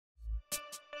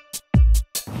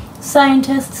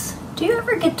Scientists, do you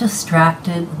ever get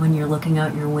distracted when you're looking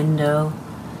out your window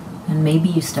and maybe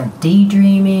you start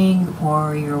daydreaming,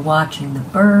 or you're watching the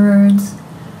birds,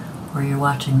 or you're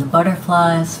watching the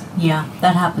butterflies? Yeah,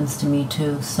 that happens to me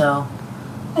too, so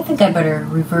I think I better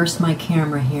reverse my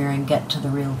camera here and get to the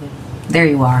real video. There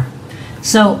you are.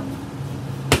 So,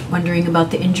 wondering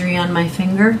about the injury on my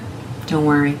finger? Don't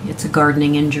worry, it's a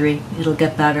gardening injury. It'll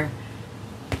get better.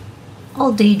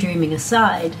 All daydreaming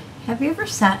aside, have you ever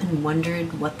sat and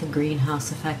wondered what the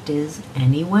greenhouse effect is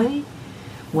anyway?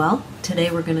 Well,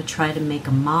 today we're going to try to make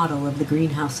a model of the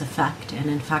greenhouse effect, and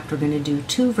in fact we're going to do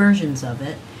two versions of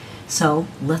it. So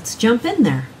let's jump in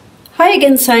there. Hi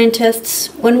again, scientists.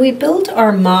 When we build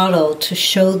our model to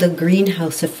show the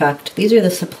greenhouse effect, these are the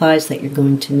supplies that you're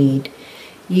going to need.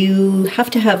 You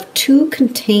have to have two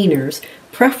containers,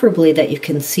 preferably that you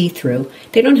can see through.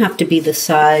 They don't have to be the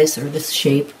size or this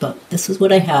shape, but this is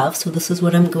what I have, so this is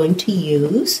what I'm going to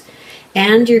use.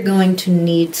 And you're going to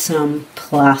need some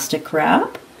plastic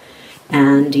wrap,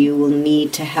 and you will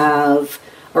need to have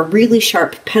a really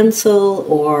sharp pencil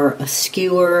or a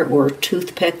skewer or a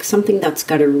toothpick, something that's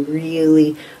got a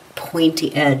really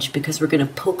pointy edge, because we're going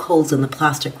to poke holes in the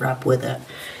plastic wrap with it.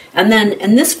 And then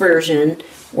in this version,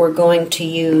 we're going to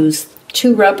use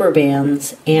 2 rubber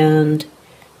bands and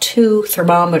 2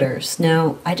 thermometers.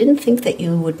 Now, I didn't think that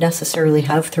you would necessarily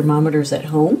have thermometers at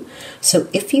home, so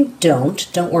if you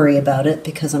don't worry about it,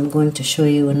 because I'm going to show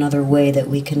you another way that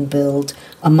we can build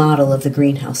a model of the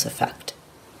greenhouse effect.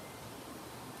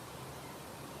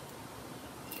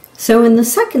 So in the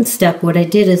second step, what I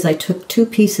did is I took 2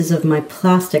 pieces of my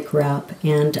plastic wrap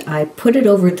and I put it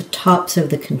over the tops of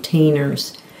the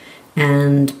containers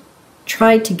and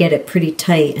tried to get it pretty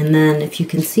tight, and then if you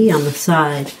can see on the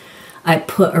side, I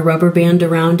put a rubber band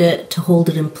around it to hold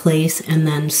it in place, and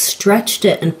then stretched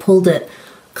it and pulled it,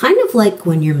 kind of like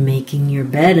when you're making your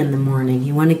bed in the morning.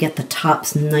 You want to get the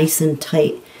tops nice and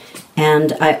tight.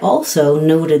 And I also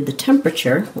noted the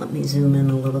temperature. Let me zoom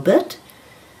in a little bit.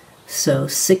 So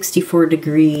 64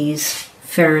 degrees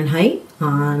Fahrenheit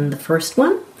on the first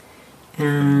one,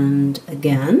 and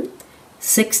again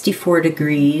 64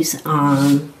 degrees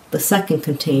on the second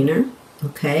container.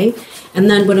 Okay,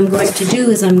 and then what I'm going to do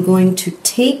is I'm going to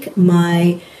take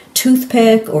my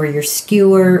toothpick or your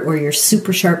skewer or your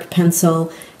super sharp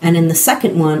pencil, and in the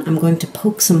second one I'm going to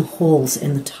poke some holes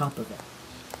in the top of it.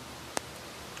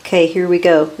 Okay, here we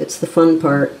go. It's the fun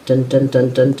part. Dun dun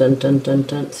dun dun dun dun dun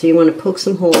dun. So you want to poke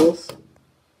some holes.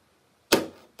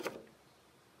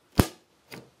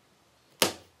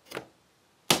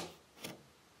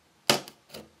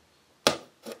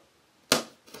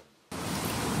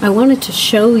 I wanted to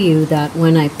show you that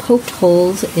when I poked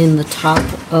holes in the top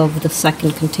of the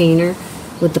second container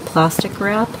with the plastic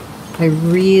wrap, I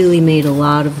really made a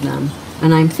lot of them.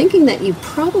 And I'm thinking that you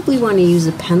probably want to use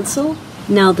a pencil.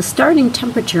 Now, the starting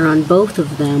temperature on both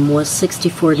of them was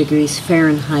 64 degrees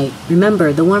Fahrenheit.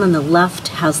 Remember, the one on the left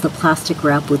has the plastic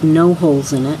wrap with no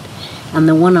holes in it, and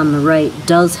the one on the right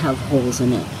does have holes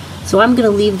in it. So I'm going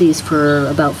to leave these for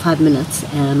about 5 minutes,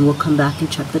 and we'll come back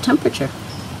and check the temperature.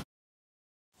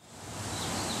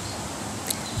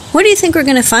 What do you think we're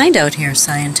going to find out here,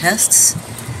 scientists?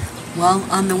 Well,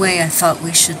 on the way I thought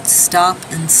we should stop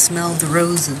and smell the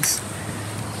roses.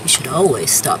 We should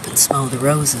always stop and smell the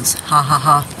roses. Ha ha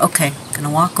ha. Okay,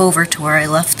 gonna walk over to where I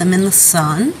left them in the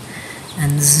sun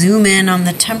and zoom in on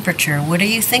the temperature. What are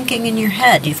you thinking in your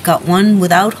head? You've got one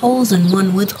without holes and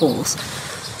one with holes.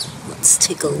 Let's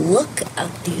take a look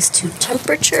at these 2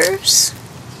 temperatures.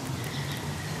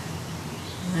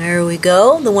 There we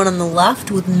go, the one on the left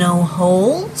with no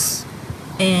holes,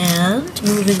 and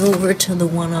moving over to the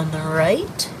one on the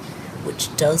right,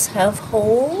 which does have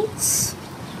holes.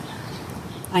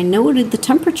 I noted the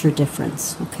temperature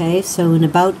difference, okay? So in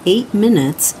about 8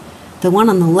 minutes, the one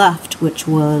on the left, which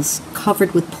was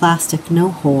covered with plastic, no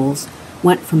holes,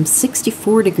 went from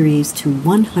 64 degrees to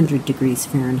 100 degrees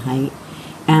Fahrenheit,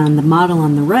 and the model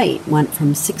on the right went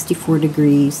from 64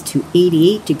 degrees to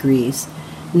 88 degrees.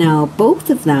 Now, both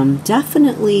of them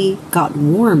definitely got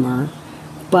warmer,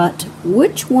 but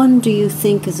which one do you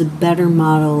think is a better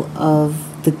model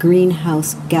of the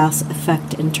greenhouse gas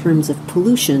effect in terms of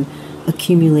pollution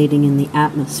accumulating in the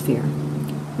atmosphere?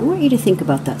 I want you to think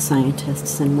about that,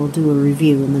 scientists, and we'll do a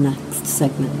review in the next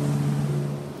segment.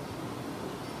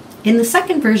 In the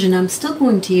second version, I'm still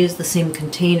going to use the same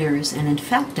containers, and in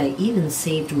fact, I even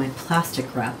saved my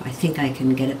plastic wrap. I think I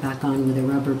can get it back on with a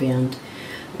rubber band.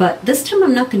 But this time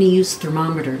I'm not going to use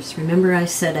thermometers. Remember I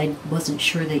said I wasn't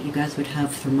sure that you guys would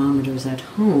have thermometers at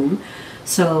home.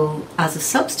 So as a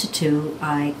substitute,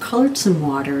 I colored some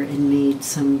water and made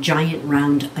some giant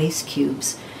round ice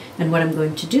cubes. And what I'm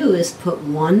going to do is put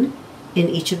one in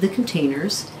each of the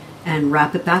containers and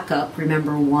wrap it back up.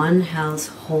 Remember, one has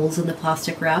holes in the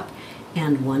plastic wrap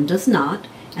and one does not.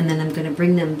 And then I'm going to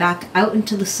bring them back out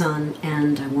into the sun,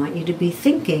 and I want you to be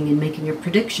thinking and making a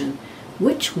prediction.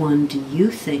 Which one do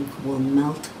you think will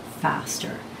melt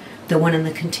faster? The one in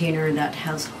the container that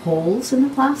has holes in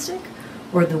the plastic,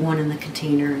 or the one in the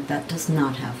container that does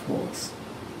not have holes?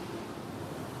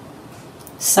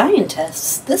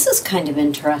 Scientists, this is kind of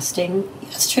interesting.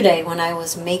 Yesterday when I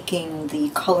was making the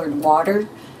colored water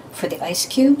for the ice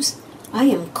cubes, I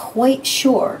am quite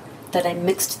sure that I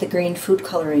mixed the green food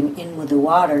coloring in with the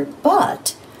water,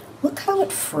 but look how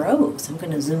it froze. I'm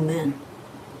going to zoom in.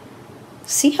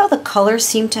 See how the colors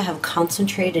seem to have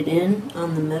concentrated in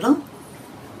on the middle?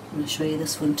 I'm going to show you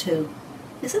this one too.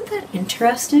 Isn't that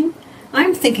interesting?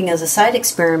 I'm thinking as a side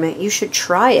experiment, you should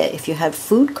try it if you had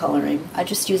food coloring. I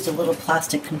just used a little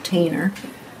plastic container.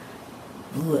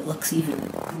 Ooh, it looks even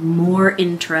more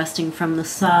interesting from the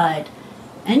side.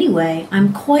 Anyway,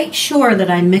 I'm quite sure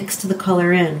that I mixed the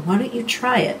color in. Why don't you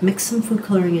try it? Mix some food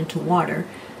coloring into water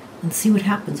and see what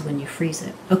happens when you freeze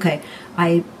it. Okay,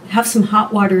 I have some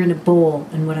hot water in a bowl,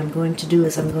 and what I'm going to do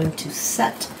is I'm going to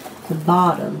set the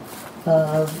bottom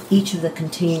of each of the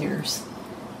containers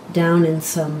down in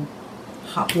some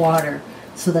hot water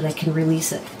so that I can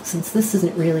release it, since this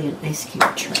isn't really an ice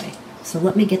cube tray. So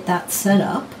let me get that set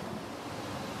up.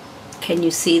 Can you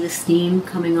see the steam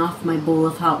coming off my bowl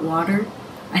of hot water?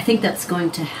 I think that's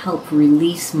going to help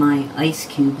release my ice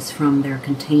cubes from their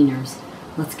containers.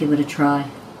 Let's give it a try.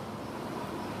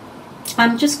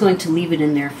 I'm just going to leave it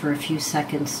in there for a few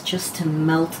seconds just to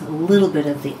melt a little bit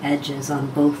of the edges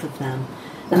on both of them.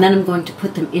 And then I'm going to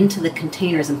put them into the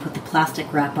containers and put the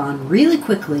plastic wrap on really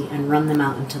quickly and run them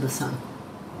out into the sun.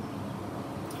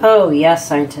 Oh yes,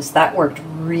 scientists, that worked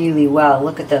really well.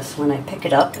 Look at this. When I pick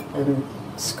it up and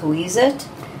squeeze it,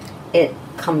 it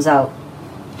comes out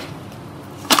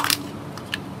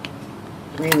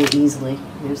really easily.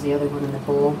 There's the other one in the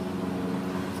bowl.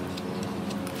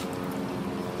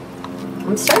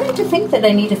 I'm starting to think that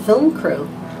I need a film crew.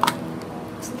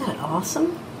 Isn't that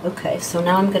awesome? Okay, so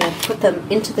now I'm going to put them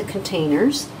into the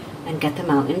containers and get them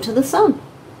out into the sun.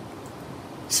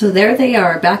 So there they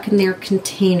are, back in their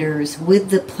containers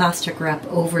with the plastic wrap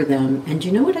over them. And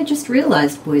you know what I just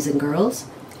realized, boys and girls?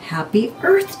 Happy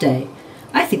Earth Day!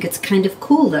 I think it's kind of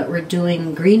cool that we're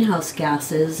doing greenhouse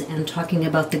gases and talking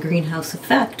about the greenhouse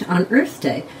effect on Earth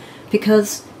Day,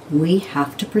 because we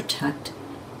have to protect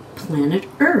planet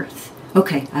Earth.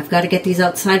 Okay, I've got to get these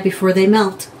outside before they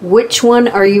melt. Which one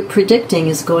are you predicting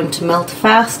is going to melt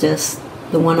fastest?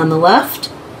 The one on the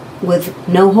left with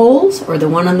no holes, or the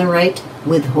one on the right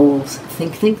with holes?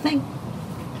 Think, think, think.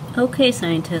 Okay,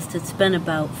 scientists, it's been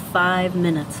about 5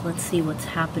 minutes. Let's see what's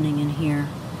happening in here.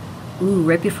 Ooh,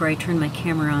 right before I turned my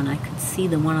camera on, I could see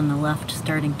the one on the left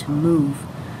starting to move.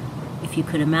 If you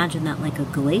could imagine that like a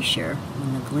glacier,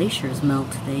 when the glaciers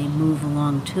melt, they move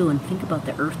along too, and think about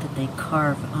the earth that they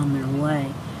carve on their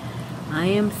way. I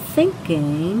am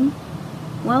thinking,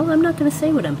 well, I'm not going to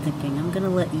say what I'm thinking. I'm going to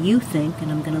let you think,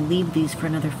 and I'm going to leave these for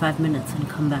another 5 minutes and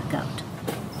come back out.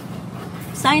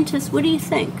 Scientists, what do you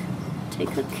think?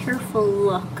 Take a careful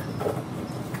look.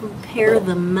 Compare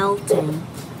the melting.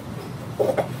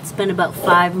 It's been about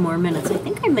 5 more minutes. I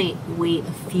think I might wait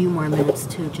a few more minutes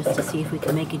too, just to see if we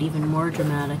can make it even more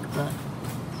dramatic, but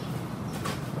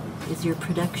is your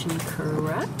prediction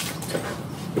correct?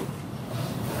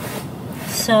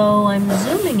 So I'm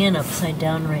zooming in upside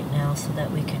down right now so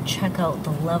that we can check out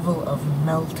the level of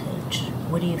meltage.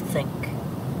 What do you think?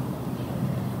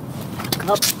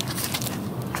 Oh.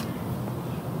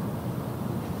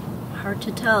 Hard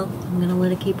to tell. I'm going to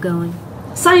let it keep going.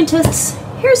 Scientists,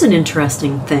 here's an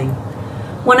interesting thing.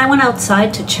 When I went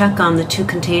outside to check on the 2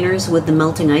 containers with the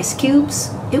melting ice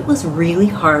cubes, it was really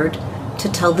hard to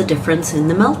tell the difference in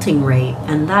the melting rate,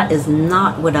 and that is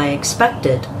not what I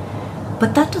expected.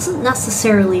 But that doesn't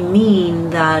necessarily mean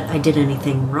that I did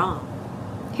anything wrong.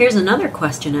 Here's another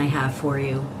question I have for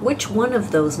you. Which one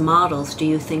of those models do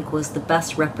you think was the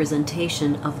best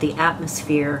representation of the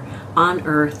atmosphere on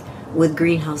Earth with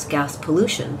greenhouse gas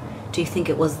pollution? Do you think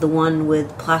it was the one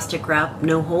with plastic wrap,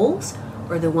 no holes,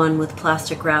 or the one with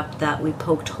plastic wrap that we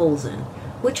poked holes in?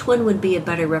 Which one would be a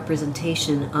better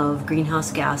representation of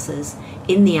greenhouse gases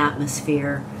in the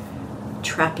atmosphere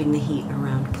trapping the heat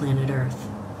around planet Earth?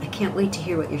 I can't wait to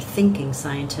hear what you're thinking,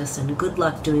 scientists, and good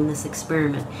luck doing this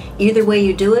experiment. Either way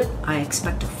you do it, I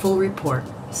expect a full report.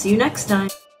 See you next time.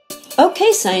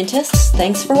 Okay, scientists,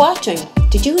 thanks for watching.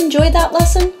 Did you enjoy that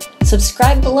lesson?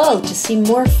 Subscribe below to see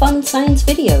more fun science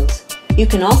videos. You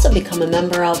can also become a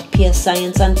member of PS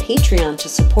Science on Patreon to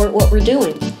support what we're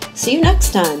doing. See you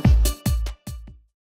next time!